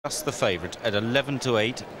Just the favourite at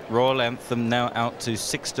 11-8. Royal Anthem now out to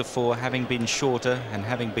 6-4, having been shorter and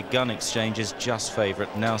having begun exchanges. Just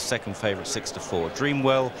favourite, now second favourite, 6-4.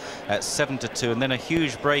 Dreamwell at 7-2, and then a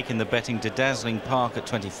huge break in the betting to Dazzling Park at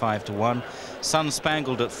 25-1. Sun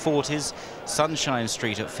Spangled at 40s, Sunshine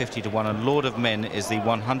Street at 50-1, and Lord of Men is the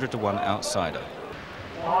 100-1 outsider.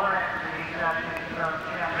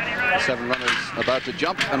 7 runners about to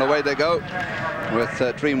jump, and away they go, with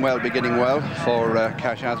Dreamwell beginning well for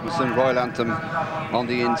Cash Asmussen. Royal Anthem on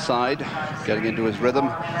the inside, getting into his rhythm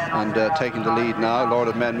and taking the lead now. Lord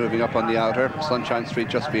of Men moving up on the outer, Sunshine Street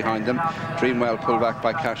just behind them. Dreamwell pulled back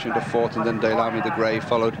by Cash into fourth, and then Daylami the Grey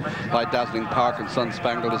followed by Dazzling Park, and Sun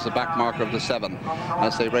Spangled is the back marker of the 7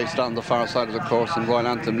 as they race down the far side of the course, and Royal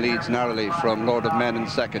Anthem leads narrowly from Lord of Men in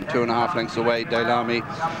second, 2.5 lengths away. Daylami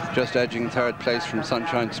just edging third place from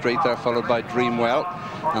Sunshine Street there, followed by Dreamwell,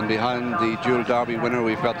 and behind the dual derby winner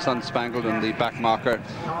we've got Sun Spangled, and the back marker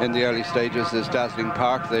in the early stages is Dazzling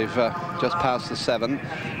Park. They've just passed the 7,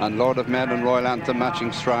 and Lord of Men and Royal Anthem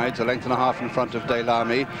matching strides, 1.5 lengths in front of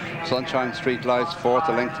Daylami. Sunshine Street lies fourth,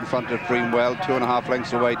 1 length in front of Dreamwell, 2.5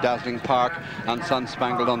 lengths away Dazzling Park, and Sun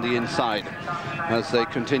Spangled on the inside as they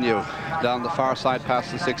continue down the far side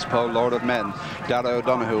past the 6th pole. Lord of Men, Dara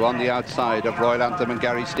O'Donoghue on the outside of Royal Anthem and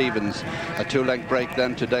Gary Stevens. A 2-length break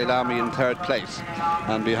then to Daylami in third place,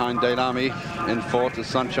 and behind Daylami in fourth is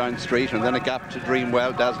Sunshine Street, and then a gap to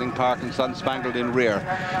Dreamwell, Dazzling Park and Sun Spangled in rear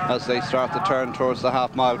as they start the turn towards the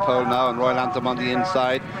half-mile pole now, and Royal Anthem on the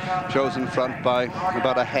inside, chosen front by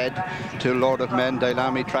about a head to Lord of Men.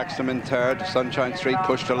 Daylami tracks them in third, Sunshine Street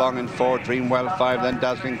pushed along in fourth, Dreamwell 5, then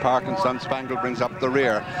Dazzling Park, and Sun Spangled brings up the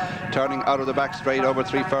rear. Turning out of the back straight, over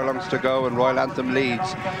 3 furlongs to go, and Royal Anthem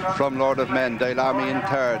leads from Lord of Men. Daylami in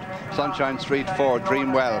third, Sunshine Street 4,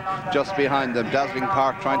 Dreamwell just behind them. Dazzling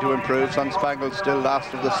Park trying to improve, Sun Spangled still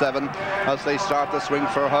last of the 7 as they start the swing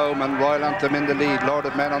for home, and Royal Anthem in the lead. Lord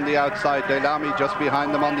of Men on the outside, Daylami just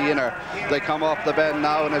behind them on the inner. They come off the bend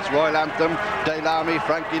now, and it's Royal Anthem, Daylami,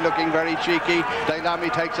 Frankie looking very cheeky.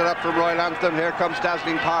 Daylami takes it up from Royal Anthem. Here comes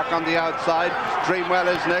Dazzling Park on the outside. Dreamwell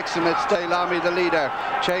is next, and it's Daylami the leader,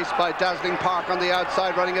 chased by Dazzling Park on the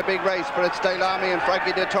outside, running a big race, but it's Daylami and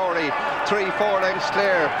Frankie Dettori 3-4 lengths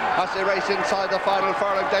clear as they race inside the final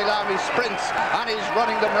furlong. Daylami sprints, and he's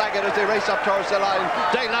running them ragged as they race up towards the line.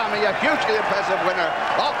 Daylami, a hugely impressive winner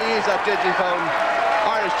of the Esat Digifone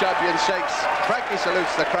Irish Champion Stakes. Frankie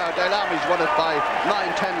salutes the crowd. Daylami's won it by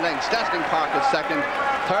 9-10 lengths. Dazzling Park is second.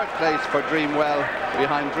 Third place for Dreamwell.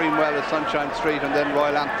 Behind Dreamwell is Sunshine Street, and then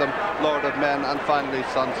Royal Anthem, Lord of Men, and finally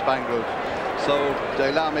Sun Spangled. So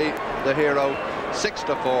Daylami, the hero,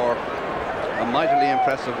 6-4, a mightily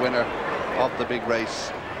impressive winner of the big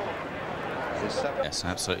race. Yes,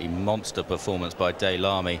 absolutely monster performance by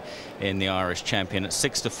Daylami in the Irish Champion at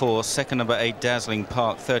 6-4. Second number 8 Dazzling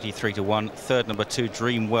Park 33-1. Third number 2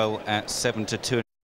 Dreamwell at 7-2.